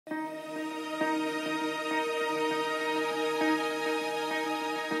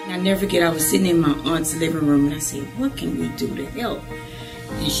I never forget, I was sitting in my aunt's living room and I said, what can we do to help?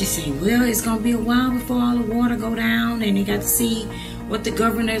 And she said, well, it's going to be a while before all the water go down, and they got to see what the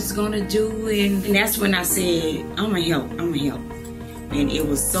governor's going to do. And that's when I said, I'm going to help, I'm going to help. And it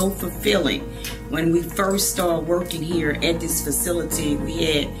was so fulfilling. When we first started working here at this facility, we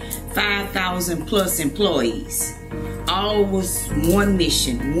had 5,000 plus employees. All was one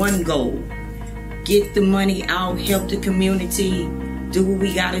mission, one goal. Get the money out, help the community, do what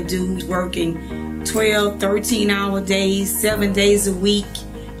we got to do. Working 12, 13-hour days, 7 days a week,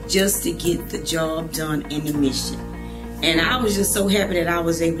 just to get the job done in the mission. And I was just so happy that I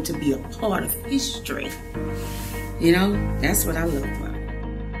was able to be a part of history. You know, that's what I love about it.